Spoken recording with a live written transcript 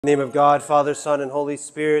In the name of God, Father, Son, and Holy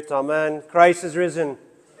Spirit. Amen. Christ is risen.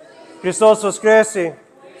 Christos voskreси.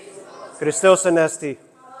 Christos anesti.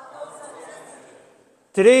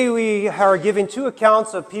 Today we are given two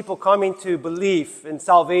accounts of people coming to belief in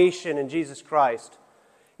salvation in Jesus Christ.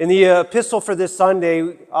 In the epistle for this Sunday,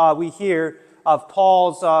 we hear of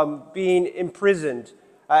Paul's being imprisoned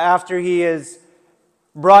after he is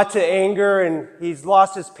brought to anger and he's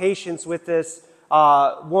lost his patience with this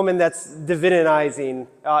woman that's divinizing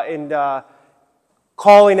and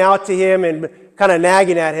calling out to him and kind of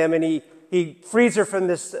nagging at him, and he frees her from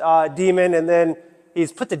this demon, and then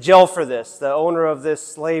he's put to jail for this. The owner of this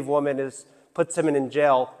slave woman puts him in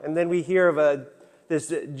jail, and then we hear of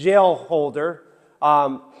this jail holder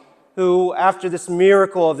who, after this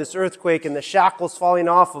miracle of this earthquake and the shackles falling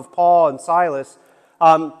off of Paul and Silas,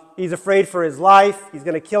 he's afraid for his life. He's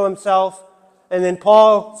going to kill himself. And then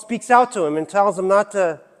Paul speaks out to him and tells him not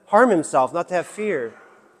to harm himself, not to have fear.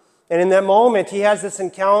 And in that moment, he has this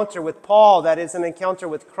encounter with Paul that is an encounter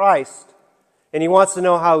with Christ. And he wants to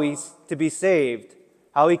know how he's to be saved,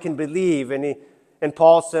 how he can believe. And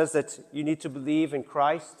Paul says that you need to believe in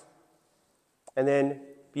Christ and then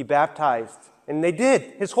be baptized. And they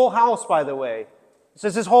did. His whole house, by the way. It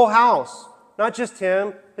says his whole house. Not just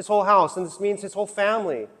him, his whole house. And this means his whole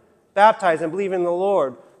family. Baptized and believe in the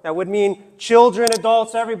Lord. That would mean children,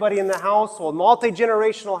 adults, everybody in the household,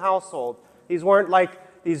 multi-generational household. These weren't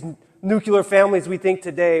like these nuclear families we think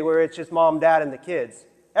today where it's just mom, dad, and the kids.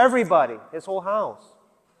 Everybody, his whole house.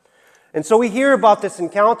 And so we hear about this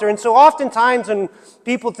encounter. And so oftentimes when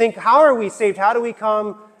people think, how are we saved? How do we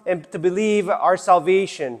come and to believe our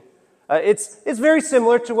salvation? It's very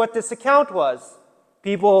similar to what this account was.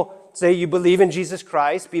 People say you believe in Jesus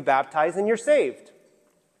Christ, be baptized, and you're saved.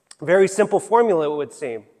 Very simple formula, it would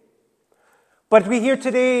seem. But we hear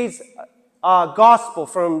today's gospel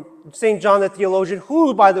from St. John the Theologian,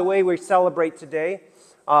 who, by the way, we celebrate today.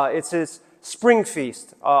 It's his spring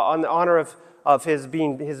feast on the honor of his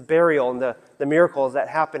burial and the miracles that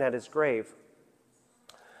happened at his grave.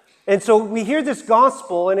 And so we hear this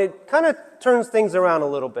gospel, and it kind of turns things around a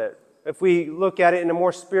little bit, if we look at it in a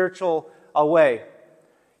more spiritual way.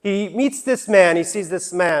 He meets this man, he sees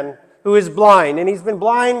this man who is blind, and he's been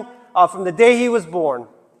blind from the day he was born.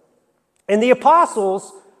 And the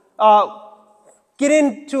apostles get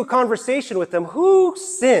into a conversation with him. Who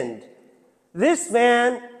sinned? This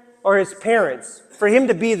man or his parents for him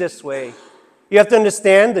to be this way? You have to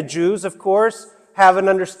understand, the Jews, of course, have an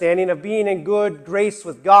understanding of being in good grace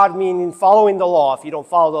with God, meaning following the law. If you don't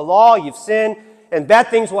follow the law, you've sinned, and bad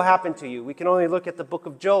things will happen to you. We can only look at the book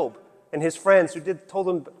of Job and his friends who told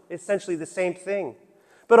him essentially the same thing.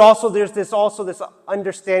 But also there's this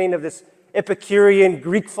understanding of this Epicurean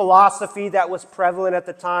Greek philosophy that was prevalent at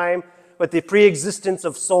the time with the pre-existence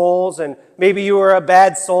of souls, and maybe you were a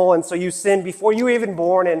bad soul and so you sinned before you were even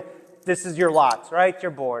born, and this is your lot, right?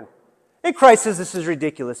 You're born. And Christ says this is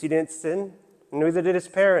ridiculous. He didn't sin, neither did his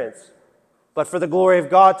parents, but for the glory of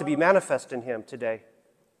God to be manifest in him today.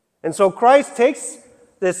 And so Christ takes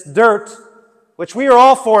this dirt, which we are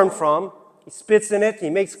all formed from, he spits in it, he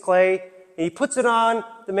makes clay, and he puts it on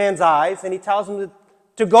the man's eyes, and he tells him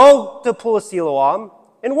to go to Pool of Siloam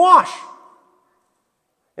and wash.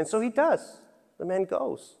 And so he does. The man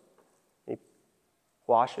goes. He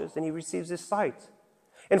washes, and he receives his sight.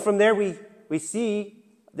 And from there we see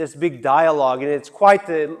this big dialogue, and it's quite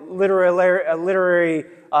the literary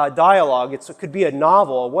dialogue. It could be a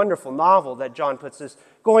novel, a wonderful novel that John puts this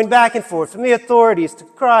going back and forth from the authorities to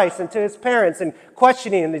Christ and to his parents and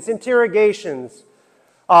questioning and these interrogations.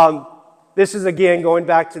 This is, again, going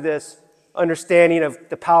back to this understanding of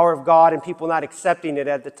the power of God and people not accepting it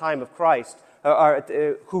at the time of Christ,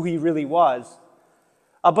 or who he really was.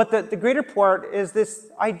 But the greater part is this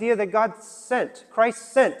idea that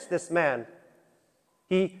Christ sent this man.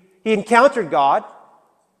 He encountered God.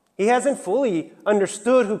 He hasn't fully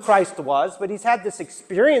understood who Christ was, but he's had this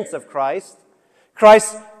experience of Christ.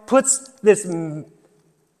 Christ puts this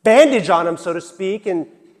bandage on him, so to speak, and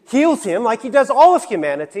heals him like he does all of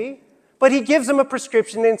humanity. But he gives them a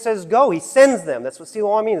prescription and says, go. He sends them. That's what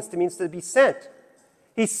Siloam means. It means to be sent.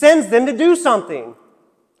 He sends them to do something.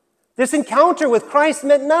 This encounter with Christ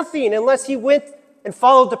meant nothing unless he went and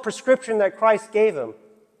followed the prescription that Christ gave him.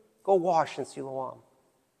 Go wash in Siloam.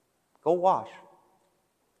 Go wash.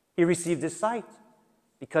 He received his sight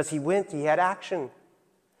because he went, he had action.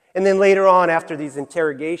 And then later on, after these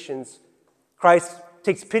interrogations, Christ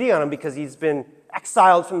takes pity on him because he's been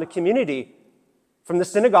exiled from the community, from the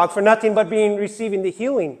synagogue, for nothing but receiving the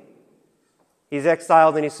healing. He's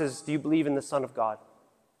exiled, and he says, do you believe in the Son of God?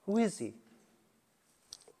 Who is he?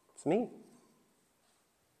 It's me.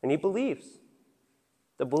 And he believes.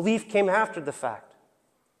 The belief came after the fact.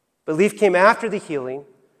 Belief came after the healing.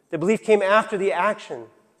 The belief came after the action.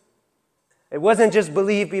 It wasn't just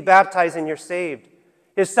believe, be baptized, and you're saved.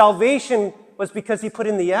 His salvation was because he put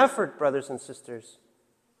in the effort, brothers and sisters.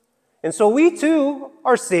 And so we too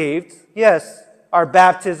are saved. Yes, our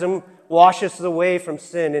baptism washes us away from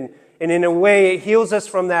sin, and in a way it heals us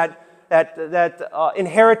from that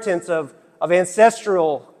inheritance of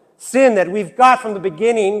ancestral sin that we've got from the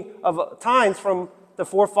beginning of times from the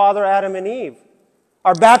forefather Adam and Eve.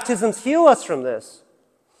 Our baptisms heal us from this.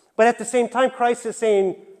 But at the same time, Christ is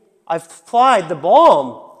saying, I've applied the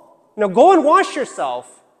balm. Now go and wash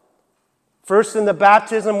yourself. First in the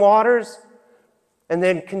baptism waters, and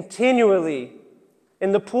then continually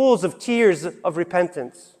in the pools of tears of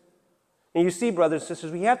repentance. And you see, brothers and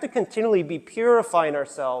sisters, we have to continually be purifying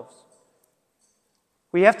ourselves.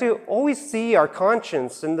 We have to always see our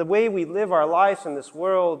conscience and the way we live our lives in this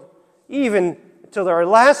world, even till our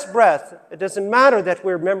last breath. It doesn't matter that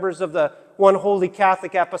we're members of the one holy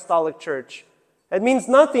Catholic Apostolic Church. It means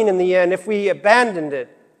nothing in the end if we abandoned it,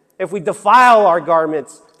 if we defile our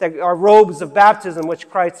garments, our robes of baptism which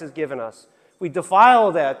Christ has given us. We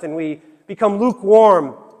defile that and we become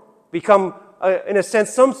lukewarm, become, in a sense,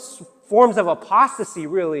 some forms of apostasy,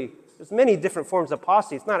 really. There's many different forms of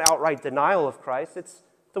apostasy. It's not outright denial of Christ. It's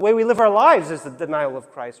the way we live our lives is the denial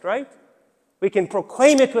of Christ, right? We can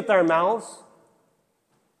proclaim it with our mouths.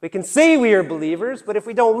 We can say we are believers, but if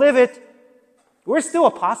we don't live it, we're still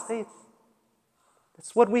apostates.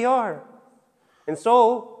 That's what we are. And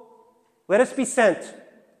so, let us be sent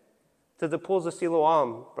to the pools of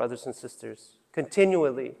Siloam, brothers and sisters,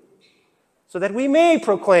 continually, so that we may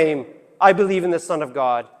proclaim, I believe in the Son of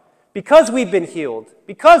God, because we've been healed,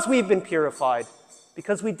 because we've been purified,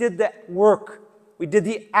 because we did the work, we did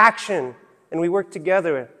the action, and we worked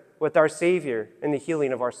together with our Savior in the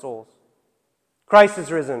healing of our souls. Christ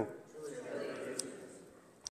is risen.